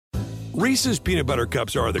Reese's Peanut Butter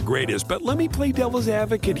Cups are the greatest, but let me play devil's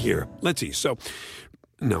advocate here. Let's see. So,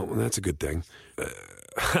 no, that's a good thing.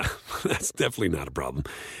 That's definitely not a problem.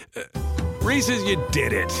 Reese's, you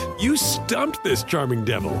did it. You stumped this charming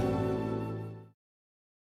devil.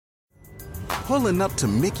 Pulling up to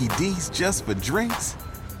Mickey D's just for drinks?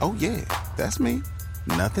 Oh, yeah, that's me.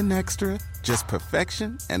 Nothing extra, just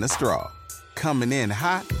perfection and a straw. Coming in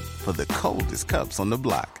hot for the coldest cups on the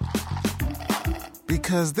block.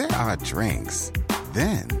 Because there are drinks.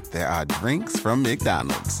 Then there are drinks from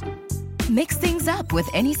McDonald's. Mix things up with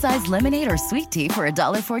any size lemonade or sweet tea for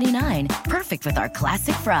 $1.49. Perfect with our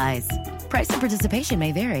classic fries. Price and participation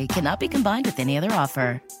may vary. Cannot be combined with any other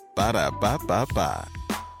offer. Ba-da-ba-ba-ba.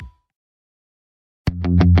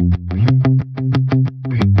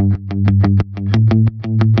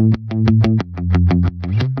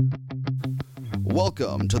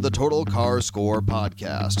 Welcome to the Total Car Score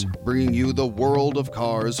podcast, bringing you the world of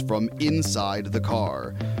cars from inside the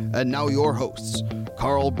car. And now your hosts,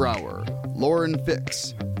 Carl Brower, Lauren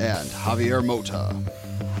Fix, and Javier Mota.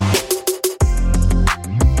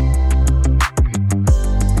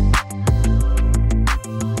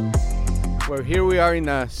 Well, here we are in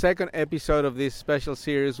a second episode of this special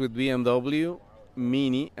series with BMW,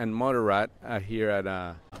 Mini, and Motorrad here at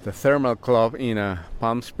the Thermal Club in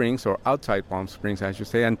Palm Springs, or outside Palm Springs, I should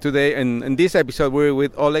say. And today, in this episode, we're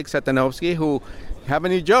with Oleg Satanovsky, who have a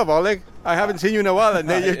new job. Oleg, I haven't seen you in a while, and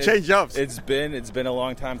then you changed jobs. It's been a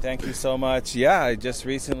long time. Thank you so much. Yeah, I just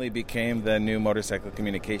recently became the new motorcycle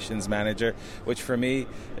communications manager, which for me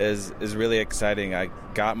is really exciting. I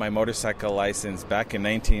got my motorcycle license back in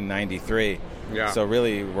 1993. Yeah. So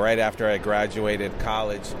really right after I graduated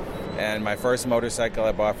college. And my first motorcycle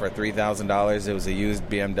I bought for $3,000. It was a used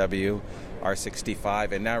BMW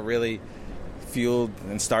R65, and that really fueled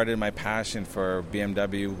and started my passion for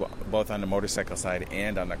BMW, both on the motorcycle side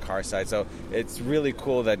and on the car side. So it's really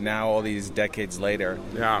cool that now, all these decades later,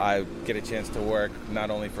 I get a chance to work not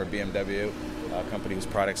only for BMW, a company whose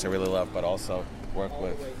products I really love, but also work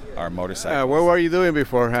with our motorcycles. What were you doing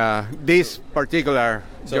before this particular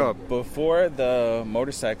job? Before the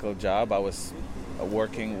motorcycle job, I was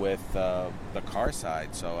working with the car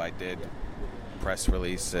side. So I did press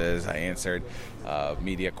releases, I answered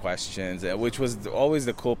media questions, which was always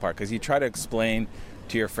the cool part, because you try to explain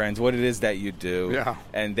to your friends what it is that you do,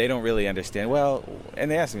 and they don't really understand. Well,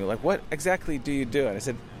 and they asked me, like, what exactly do you do? And I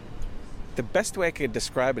said, the best way I could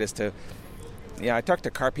describe it is to, I talk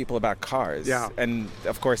to car people about cars. Yeah. And,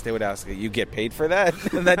 of course, they would ask, you get paid for that?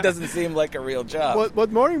 And that doesn't seem like a real job.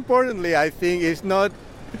 But more importantly, I think, it's not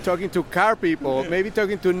talking to car people, maybe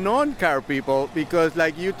talking to non-car people, because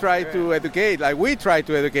like you try to educate, like we try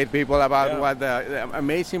to educate people about what the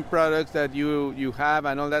amazing products that you have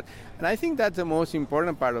and all that. And I think that's the most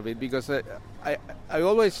important part of it, because I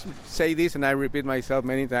always say this, and I repeat myself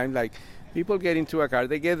many times, like, people get into a car,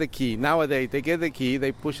 they get the key. Nowadays, they get the key,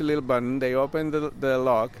 they push a little button, they open the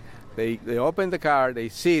lock, they open the car, they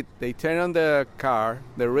sit, they turn on the car,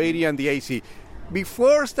 the radio and the AC.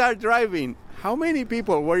 Before start driving, how many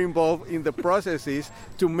people were involved in the processes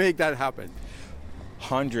to make that happen?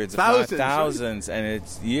 Hundreds, thousands, and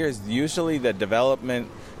it's years. Usually the development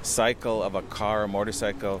cycle of a car or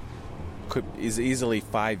motorcycle is easily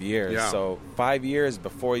 5 years. Yeah. So 5 years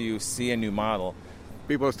before you see a new model,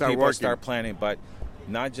 people start planning, but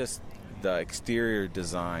not just the exterior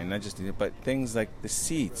design, but things like the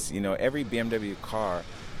seats. Every BMW car,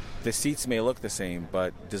 the seats may look the same,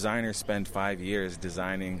 but designers spend 5 years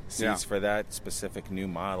designing seats for that specific new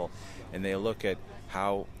model, and they look at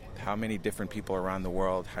how many different people around the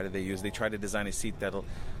world, how do they use. They try to design a seat that'll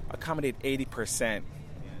accommodate 80%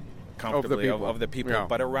 comfortably of the people,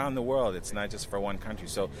 but around the world. It's not just for one country.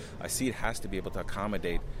 So a seat has to be able to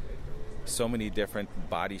accommodate so many different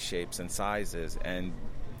body shapes and sizes. And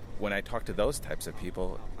when I talk to those types of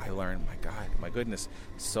people, I learn, my goodness,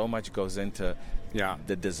 so much goes into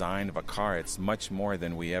the design of a car. It's much more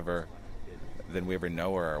than we ever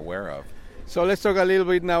know or are aware of. So let's talk a little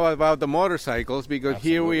bit now about the motorcycles, because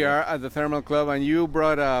here we are at the Thermal Club, and you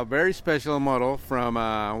brought a very special model from,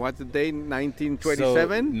 what's the date,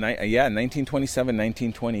 1927? 1927,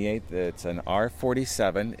 1928. It's an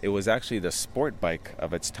R47. It was actually the sport bike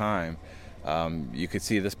of its time. You could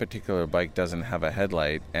see this particular bike doesn't have a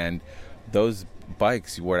headlight, and those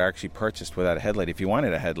bikes were actually purchased without a headlight. If you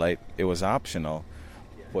wanted a headlight, it was optional.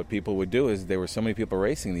 What people would do is, there were so many people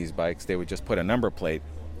racing these bikes, they would just put a number plate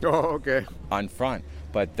on front.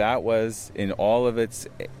 But that was, in all of its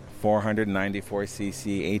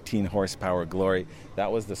 494cc, 18 horsepower Glory.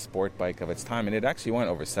 That was the sport bike of its time, and it actually went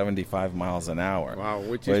over 75 miles an hour. Wow,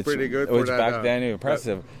 which is pretty good for that. Which back then is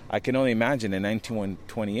impressive. I can only imagine in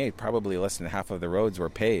 1928, probably less than half of the roads were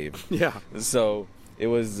paved. Yeah. So it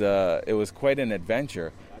was quite an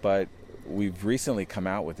adventure, but we've recently come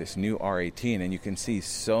out with this new R18, and you can see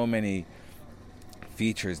so many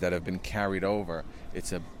features that have been carried over.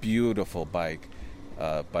 It's a beautiful bike,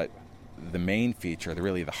 but the main feature,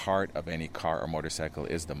 really the heart of any car or motorcycle,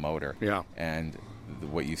 is the motor. Yeah. And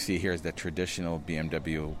what you see here is the traditional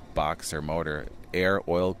BMW Boxer motor, air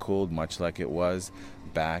oil cooled, much like it was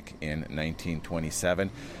back in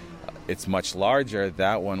 1927. It's much larger.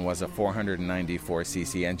 That one was a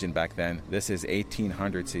 494cc engine back then. This is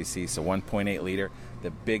 1800cc, so 1.8 liter,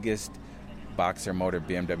 the biggest Boxer motor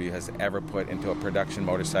BMW has ever put into a production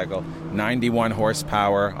motorcycle. 91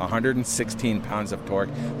 horsepower, 116 pounds of torque.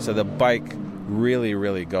 So the bike really,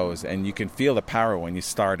 really goes, and you can feel the power when you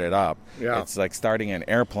start it up. Yeah. It's like starting an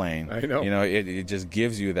airplane. I know. You know, it just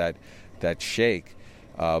gives you that shake.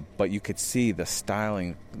 But you could see the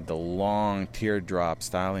styling, the long teardrop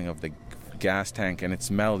styling of the gas tank, and it's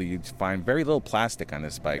metal. You find very little plastic on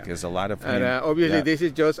this bike. There's a lot of... And obviously this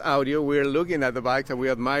is just audio. We're looking at the bikes and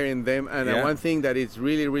we're admiring them. And one thing that is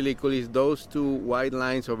really, really cool is those two white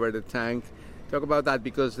lines over the tank. Talk about that,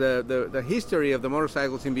 because the history of the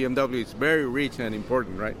motorcycles in BMW is very rich and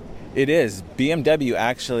important, right? It is. BMW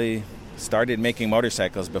actually started making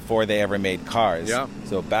motorcycles before they ever made cars. Yeah.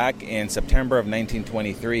 So back in September of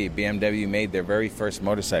 1923, BMW made their very first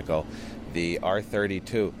motorcycle, the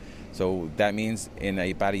R32. So that means in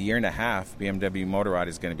about a year and a half, BMW Motorrad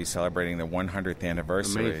is going to be celebrating their 100th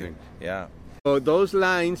anniversary. Amazing. Yeah. So those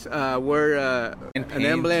lines were an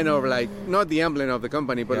emblem of, like, not the emblem of the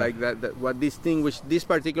company, but like that what distinguished this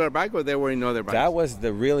particular bike, or they were in other bikes? That was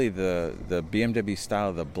the BMW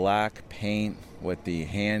style, the black paint with the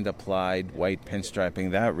hand-applied white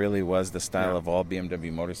pinstriping. That really was the style of all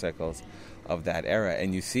BMW motorcycles of that era.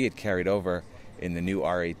 And you see it carried over in the new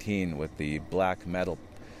R18 with the black metal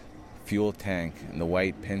fuel tank and the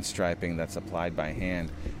white pinstriping that's applied by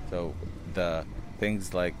hand. So the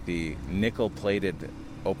things like the nickel-plated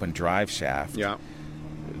open drive shaft,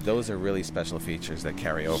 those are really special features that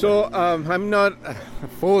carry over. So I'm not a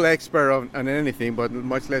full expert on anything, but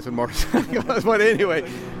much less on motorcycles. But anyway,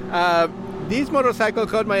 this motorcycle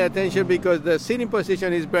caught my attention because the sitting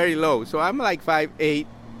position is very low. So I'm like 5'8",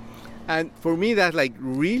 and for me that's like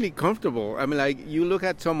really comfortable. I mean, like, you look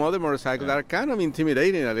at some other motorcycles that are kind of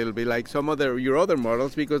intimidating a little bit, like some other your other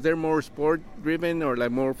models, because they're more sport driven, or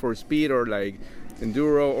like more for speed, or like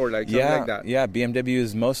enduro, or like something like that. Yeah, BMW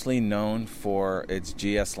is mostly known for its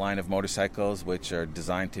GS line of motorcycles, which are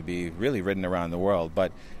designed to be really ridden around the world.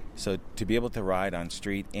 But so to be able to ride on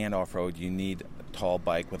street and off-road, you need a tall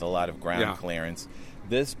bike with a lot of ground clearance.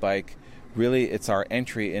 This bike, really, it's our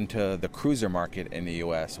entry into the cruiser market in the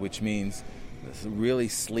U.S., which means this really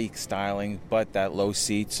sleek styling, but that low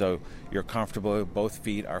seat, so you're comfortable. Both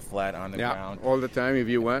feet are flat on the ground. All the time if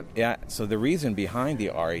you want. Yeah, so the reason behind the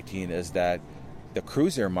R18 is that the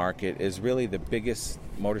cruiser market is really the biggest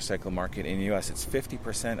motorcycle market in the U.S. It's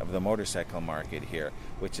 50% of the motorcycle market here,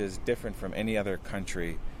 which is different from any other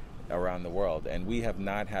country around the world. And we have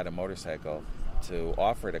not had a motorcycle to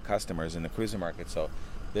offer to customers in the cruiser market. So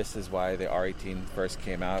this is why the R18 first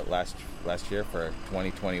came out last year for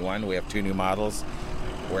 2021. We have 2 new models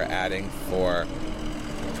we're adding for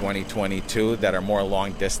 2022 that are more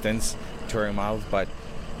long-distance touring models. But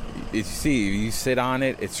you see, you sit on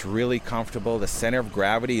it, it's really comfortable. The center of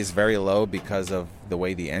gravity is very low because of the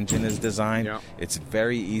way the engine is designed. Yeah. It's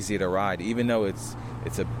very easy to ride. Even though it's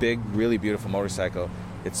a big, really beautiful motorcycle,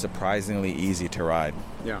 it's surprisingly easy to ride.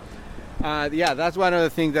 Yeah. That's one of the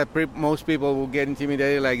things that most people will get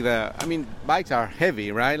intimidated. Bikes are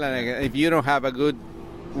heavy, right? Like, if you don't have a good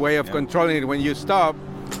way of controlling it when you stop,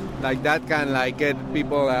 like, that can like get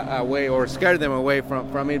people away or scare them away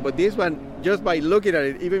from it. But this one, just by looking at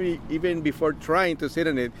it, even before trying to sit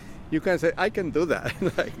in it, you can say, I can do that.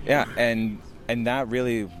 And that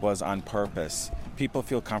really was on purpose. People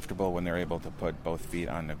feel comfortable when they're able to put both feet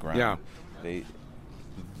on the ground. Yeah.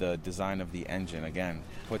 The design of the engine, again,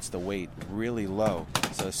 puts the weight really low.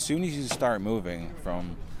 So as soon as you start moving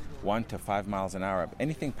from 1 to 5 miles an hour,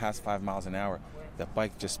 anything past 5 miles an hour, the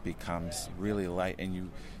bike just becomes really light,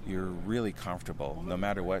 and you're really comfortable no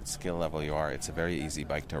matter what skill level you are. It's a very easy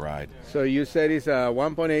bike to ride. So you said it's a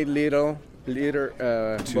 1.8 liter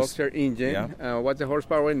Boxer engine. Yeah. What's the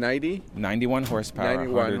horsepower? 90? 91 horsepower,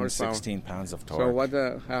 116 pounds of torque.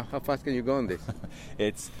 So how fast can you go on this?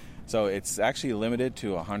 It's actually limited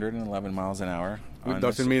to 111 miles an hour. It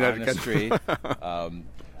doesn't mean that on the street.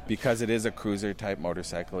 because it is a cruiser type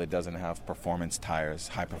motorcycle, it doesn't have performance tires,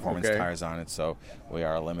 high performance tires on it, so we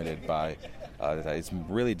are limited by it's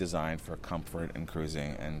really designed for comfort and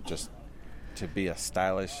cruising and just to be a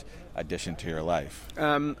stylish addition to your life.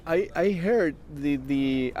 I heard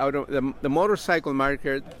the motorcycle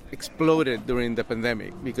market exploded during the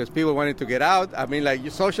pandemic because people wanted to get out. I mean, like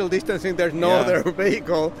social distancing, there's no other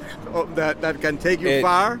vehicle that can take you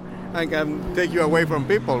far and can take you away from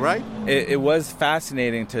people, right? It was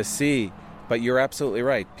fascinating to see, but you're absolutely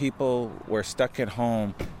right. People were stuck at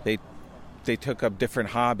home. They took up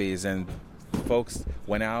different hobbies, and folks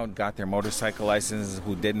went out, got their motorcycle licenses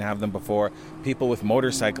who didn't have them before. People with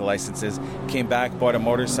motorcycle licenses came back, bought a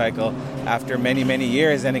motorcycle after many, many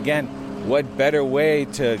years. And again, what better way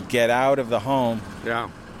to get out of the home,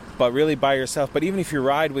 but really by yourself. But even if you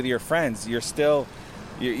ride with your friends, you're still,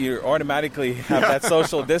 you automatically have that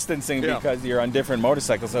social distancing because you're on different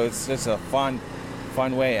motorcycles. So it's just a fun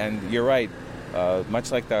way. And you're right,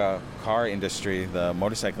 much like the car industry, the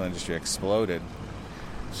motorcycle industry exploded.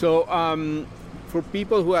 So for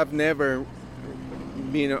people who have never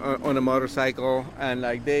been on a motorcycle and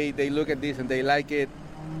like they look at this and they like it,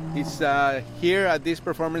 it's here at this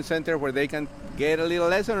performance center where they can get a little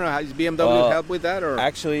lesson, or has BMW help with that? Or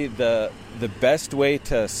actually, the best way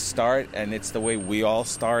to start, and it's the way we all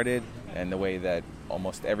started and the way that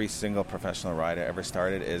almost every single professional rider ever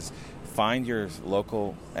started, is find your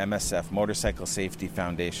local MSF, Motorcycle Safety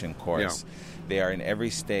Foundation course. Yeah. They are in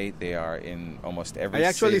every state. They are in almost every city. I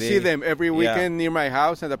actually see them every weekend near my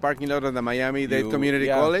house in the parking lot of the Miami-Dade Community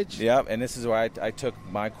College. Yeah, and this is where I took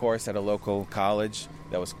my course at a local college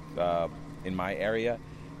that was in my area.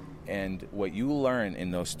 And what you learn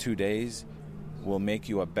in those 2 days will make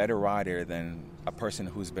you a better rider than a person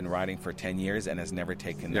who's been riding for 10 years and has never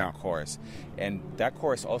taken that course. And that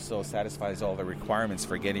course also satisfies all the requirements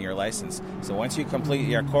for getting your license. So once you complete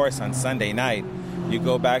your course on Sunday night, you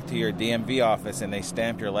go back to your DMV office and they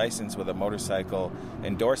stamp your license with a motorcycle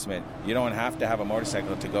endorsement. You don't have to have a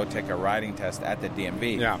motorcycle to go take a riding test at the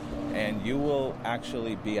DMV. Yeah. And you will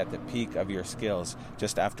actually be at the peak of your skills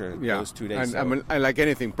just after those 2 days. And I like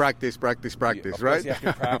anything, practice, right? Of course you have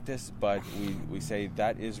to practice, but we say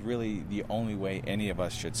that is really the only way any of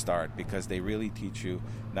us should start, because they really teach you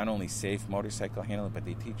not only safe motorcycle handling, but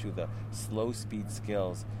they teach you the slow speed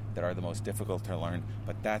skills that are the most difficult to learn.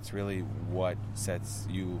 But that's really what sets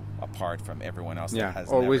you apart from everyone else that has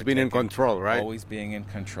always been in control, right? Always being in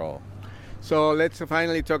control. So let's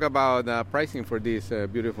finally talk about pricing for this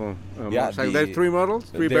beautiful motorcycle. There's 3 models,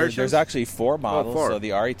 3 versions? There's actually 4 models. 4. So the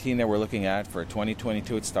R18 that we're looking at for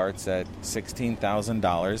 2022, it starts at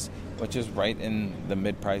 $16,000, which is right in the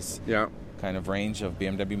mid-price kind of range of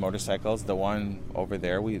BMW motorcycles. The one over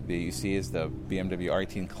there you see is the BMW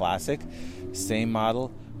R18 Classic, same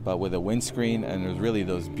model, but with a windscreen, and there's really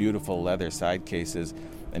those beautiful leather side cases.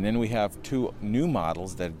 And then we have 2 new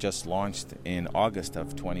models that just launched in August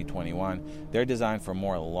of 2021. They're designed for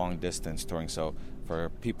more long-distance touring, so for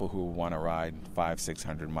people who want to ride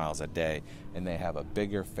 500-600 miles a day. And they have a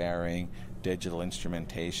bigger fairing, digital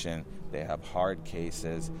instrumentation, they have hard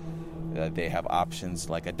cases, they have options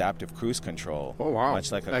like adaptive cruise control. Oh, wow.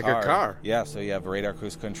 Much like a car. Yeah, so you have radar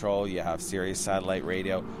cruise control, you have Sirius satellite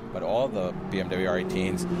radio, but all the BMW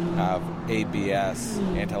R18s have ABS,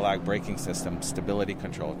 anti-lag braking system, stability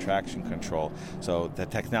control, traction control. So the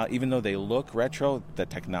technology, even though they look retro, the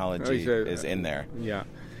technology is in there. Yeah.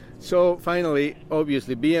 So finally,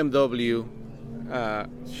 obviously, BMW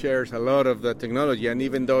shares a lot of the technology, and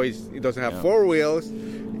even though it doesn't have 4 wheels,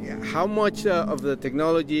 how much of the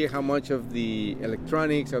technology, how much of the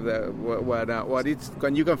electronics of the what it's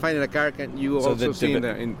you can find in a car, can you also see in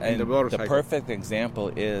the motorcycle? The perfect example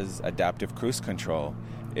is adaptive cruise control.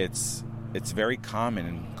 It's very common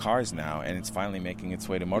in cars now, and it's finally making its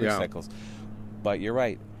way to motorcycles. Yeah. But you're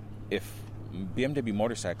right. If BMW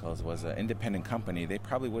Motorcycles was an independent company, they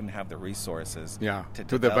probably wouldn't have the resources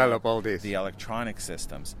to develop all this, the electronic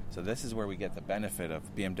systems. So this is where we get the benefit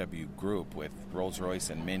of BMW Group with Rolls-Royce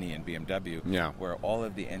and Mini and BMW, where all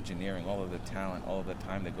of the engineering, all of the talent, all of the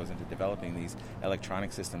time that goes into developing these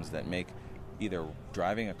electronic systems that make either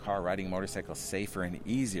driving a car, riding a motorcycle safer and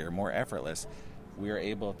easier, more effortless. We are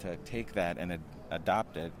able to take that and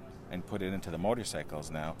adopt it and put it into the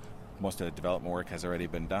motorcycles now. Most of the development work has already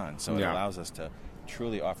been done, so it allows us to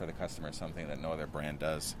truly offer the customer something that no other brand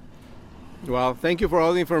does. Well, thank you for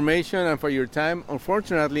all the information and for your time.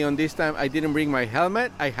 Unfortunately, on this time, I didn't bring my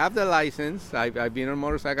helmet. I have the license. I've been on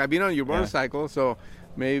motorcycle. I've been on your motorcycle, so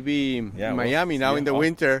maybe in Miami now in the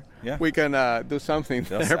winter we can do something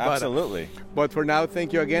there. Absolutely. But for now,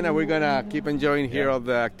 thank you again, and we're going to keep enjoying here all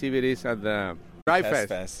the activities at the Drive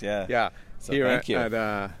Fest. Yeah. So here thank you.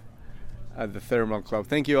 At at the Thermal Club.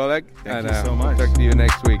 Thank you, Oleg. Thank you so much. We'll talk to you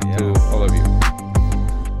next week to all of you.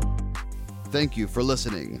 Thank you for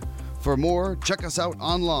listening. For more, check us out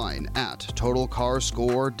online at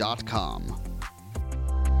TotalCarScore.com.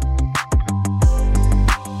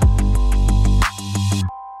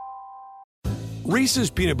 Reese's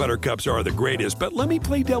peanut butter cups are the greatest, but let me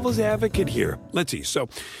play devil's advocate here. Let's see. So,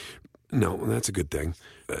 no, that's a good thing.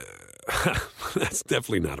 That's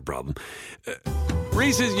definitely not a problem.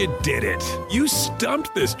 Reese's, you did it. You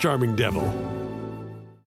stumped this charming devil.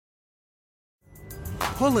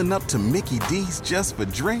 Pulling up to Mickey D's just for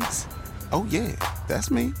drinks? Oh yeah,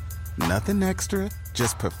 that's me. Nothing extra,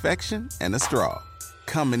 just perfection and a straw.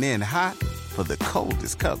 Coming in hot for the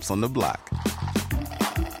coldest cups on the block.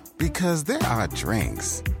 Because there are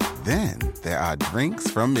drinks. Then there are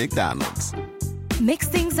drinks from McDonald's. Mix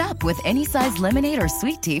things up with any size lemonade or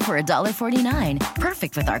sweet tea for $1.49.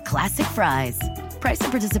 Perfect with our classic fries. Price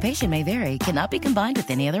and participation may vary. Cannot be combined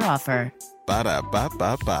with any other offer.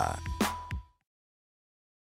 Ba-da-ba-ba-ba.